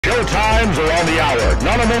chimes are on the hour.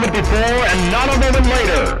 Not a moment before and not a moment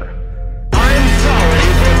later. I'm sorry,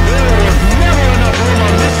 but there was never enough room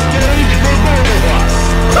on this stage for both of us.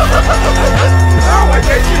 Oh, I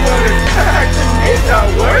guess you wanted action me now,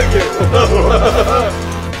 were you?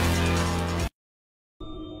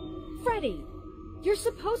 Freddy, you're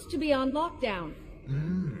supposed to be on lockdown.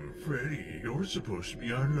 Freddy, you're supposed to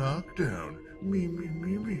be on lockdown. Me.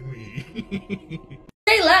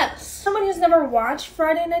 Say less. Someone who's never watched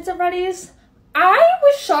Friday Nights at Freddy's, I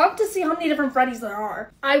was shocked to see how many different Freddys there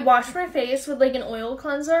are. I washed my face with like an oil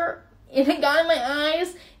cleanser and it got in my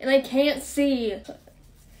eyes and I can't see.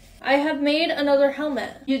 I have made another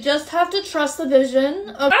helmet. You just have to trust the vision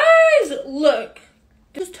of— Guys, look.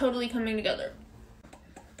 This is totally coming together.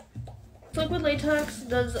 Liquid latex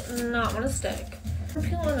does not want to stick. I'm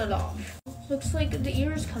peeling it off. Looks like the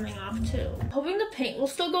ear's coming off too. Hoping the paint will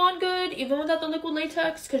still go on good even without the liquid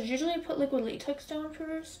latex, because usually I put liquid latex down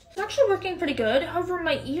first. It's actually working pretty good. However,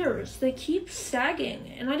 my ears, they keep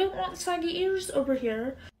sagging and I don't want saggy ears over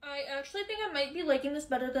here. I actually think I might be liking this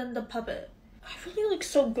better than the puppet. I really look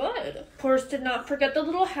so good. Of course, did not forget the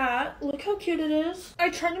little hat. Look how cute it is.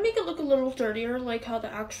 I tried to make it look a little dirtier like how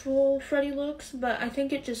the actual Freddy looks, but I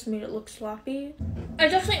think it just made it look sloppy. I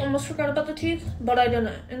definitely almost forgot about the teeth, but I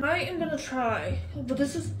didn't. And I am gonna try, but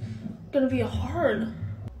this is gonna be hard.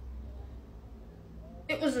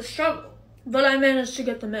 It was a struggle, but I managed to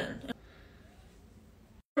get them in.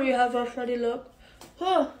 Here you have our Freddy look.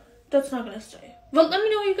 Oh, that's not gonna stay. But let me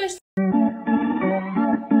know what you guys think.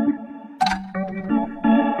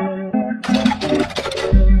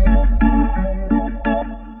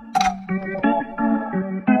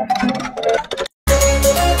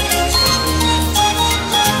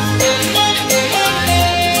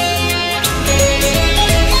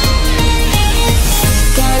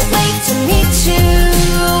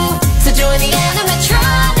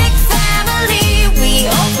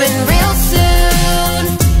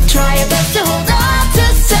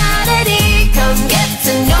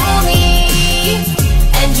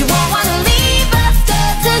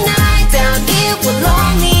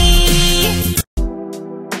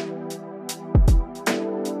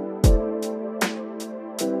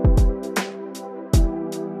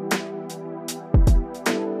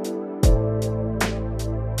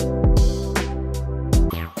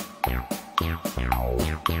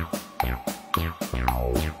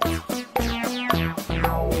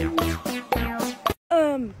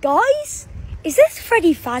 Guys, is this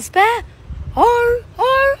Freddy Fazbear?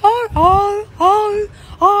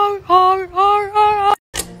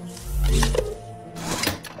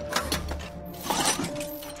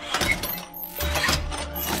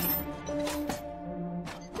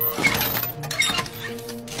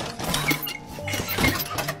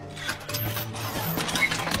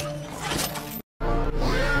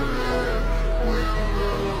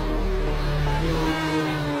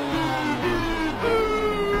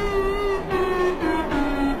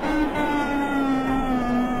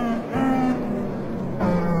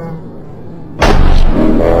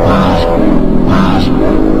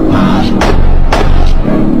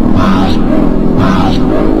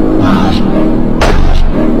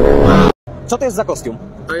 Co to jest za kostium?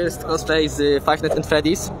 To jest cosplay z Five Nights at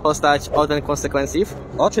Freddy's, postać Odd Consequentive.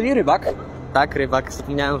 O, czyli rybak. Tak, rybak,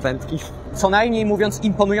 zapomniałem wędki. Co najmniej mówiąc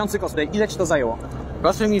imponujący cosplay. Ile ci to zajęło?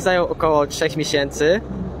 Cosplay mi zajął około 3 miesięcy.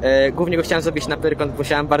 Głównie go chciałem zrobić na Pyrkon,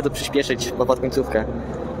 musiałem bardzo przyspieszyć pod końcówkę.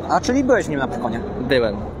 A czyli byłeś w nim na Pyrkonie?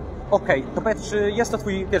 Byłem. Okej, to powiedz, czy jest to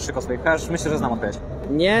twój pierwszy cosplay? Chociaż myślę, że znam odpowiedź.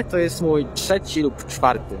 Nie, to jest mój 3. lub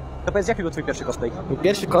 4. To powiedz, jaki był twój pierwszy cosplay? Mój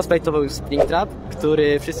pierwszy cosplay to był springtrap,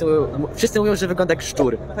 który wszyscy mówią, że wygląda jak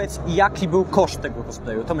szczur. To powiedz, jaki był koszt tego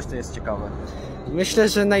cosplayu? To myślę, jest ciekawe. Myślę,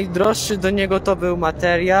 że najdroższy do niego to był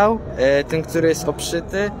materiał, ten, który jest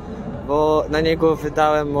obszyty, bo na niego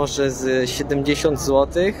wydałem może z 70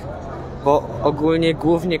 zł, bo ogólnie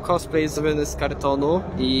głównie cosplay jest zrobiony z kartonu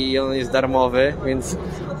i on jest darmowy, więc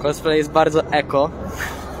cosplay jest bardzo eko.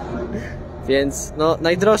 Więc no,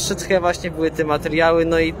 najdroższe trochę właśnie były te materiały,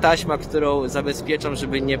 no i taśma, którą zabezpieczam,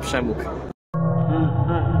 żeby nie przemógł.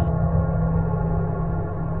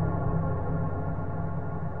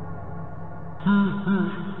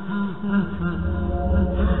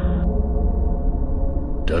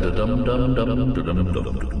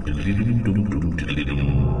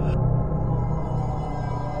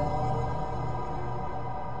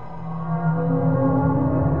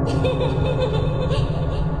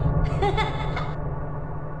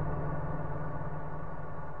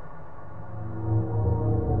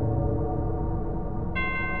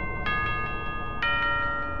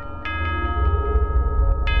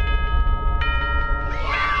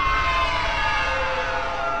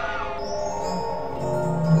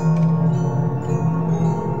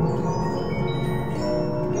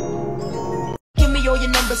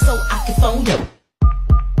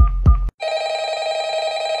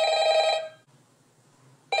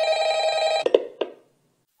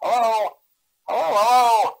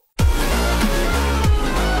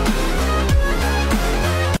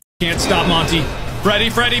 Stop, Monty. Freddy,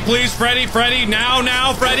 Freddy, please, Freddy, Freddy,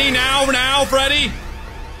 now, Freddy, now, Freddy!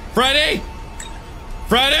 Freddy!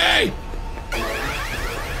 Freddy!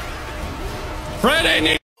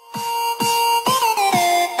 Freddy!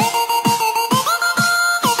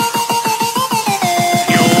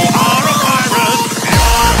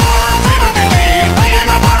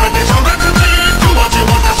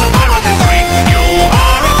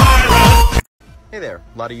 Hey there,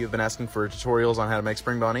 a lot of you have been asking for tutorials on how to make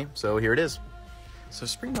Spring Bonnie, so here it is. So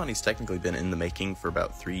Spring Bonnie's technically been in the making for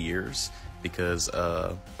about 3 years, because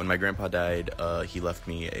when my grandpa died, he left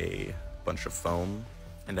me a bunch of foam,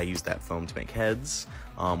 and I used that foam to make heads,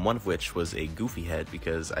 one of which was a Goofy head,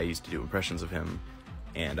 because I used to do impressions of him,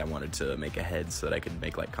 and I wanted to make a head so that I could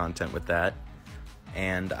make like content with that.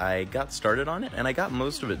 And I got started on it, and I got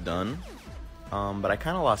most of it done. But I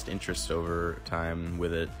kind of lost interest over time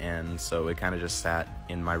with it, and so it kind of just sat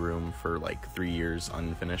in my room for like 3 years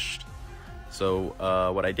unfinished. So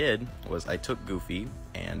what I did was I took Goofy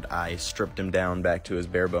and I stripped him down back to his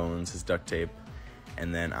bare bones, his duct tape,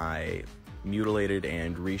 and then I mutilated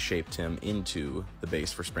and reshaped him into the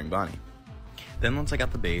base for Spring Bonnie. Then once I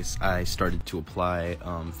got the base, I started to apply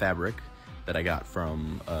fabric that I got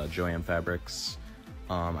from Joann Fabrics.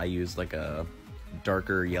 I used like a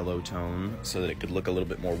darker yellow tone so that it could look a little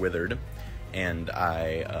bit more withered, and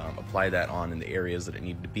I applied that on in the areas that it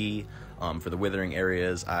needed to be. For the withering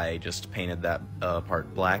areas, I just painted that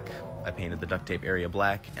part black. I painted the duct tape area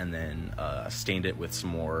black, and then stained it with some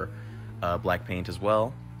more black paint as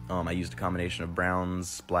well. I used a combination of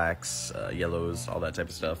browns, blacks, yellows, all that type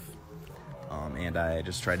of stuff, and I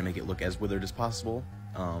just tried to make it look as withered as possible,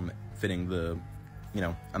 fitting the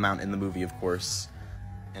amount in the movie, of course.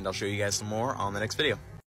 And I'll show you guys some more on the next video.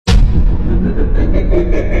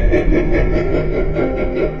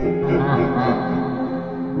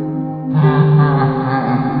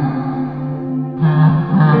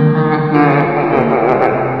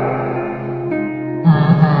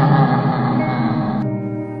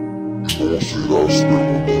 No serás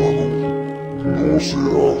derrotado, no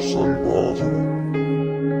serás salvado.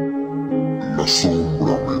 La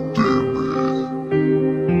sombra me teme.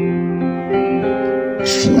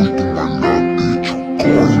 Soy tu maldad hecho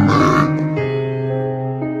carne.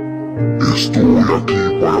 Estoy aquí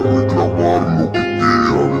para reclamar lo que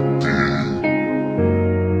queda de ti.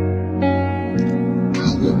 Te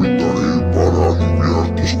vomitaré para aliviar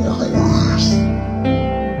tus dolores.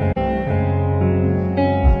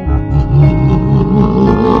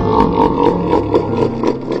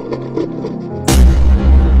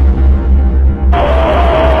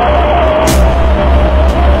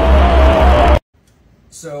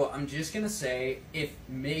 So I'm just gonna say, if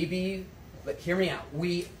maybe, but hear me out,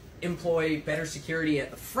 we employ better security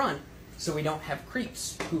at the front so we don't have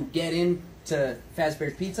creeps who get into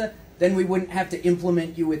Fazbear's Pizza, then we wouldn't have to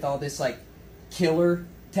implement you with all this like killer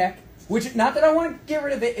tech. Which, not that I want to get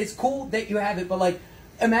rid of it, it's cool that you have it, but like,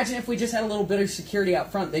 imagine if we just had a little bit of security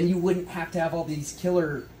out front, then you wouldn't have to have all these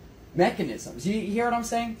killer mechanisms. You hear what I'm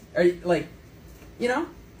saying? Are you, like, you know?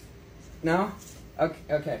 No?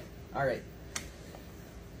 Okay, alright.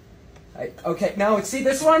 Okay, no, see,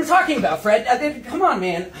 this is what I'm talking about, Fred. Come on,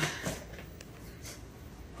 man.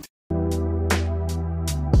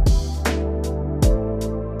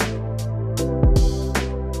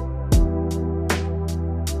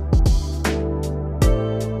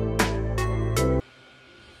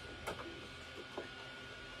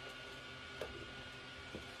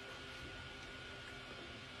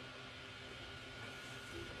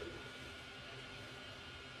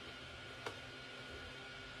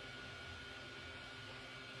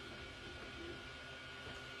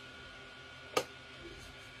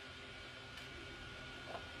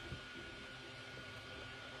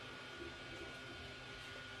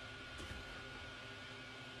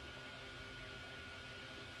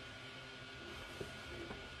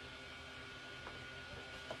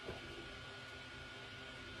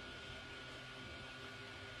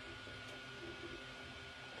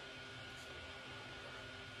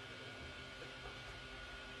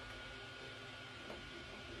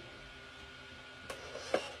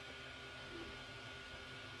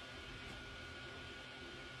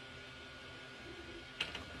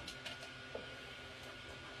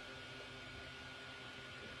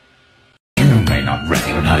 Not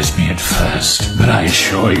recognize me at first, but I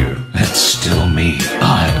assure you, it's still me.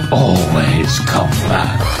 I always come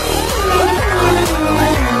back.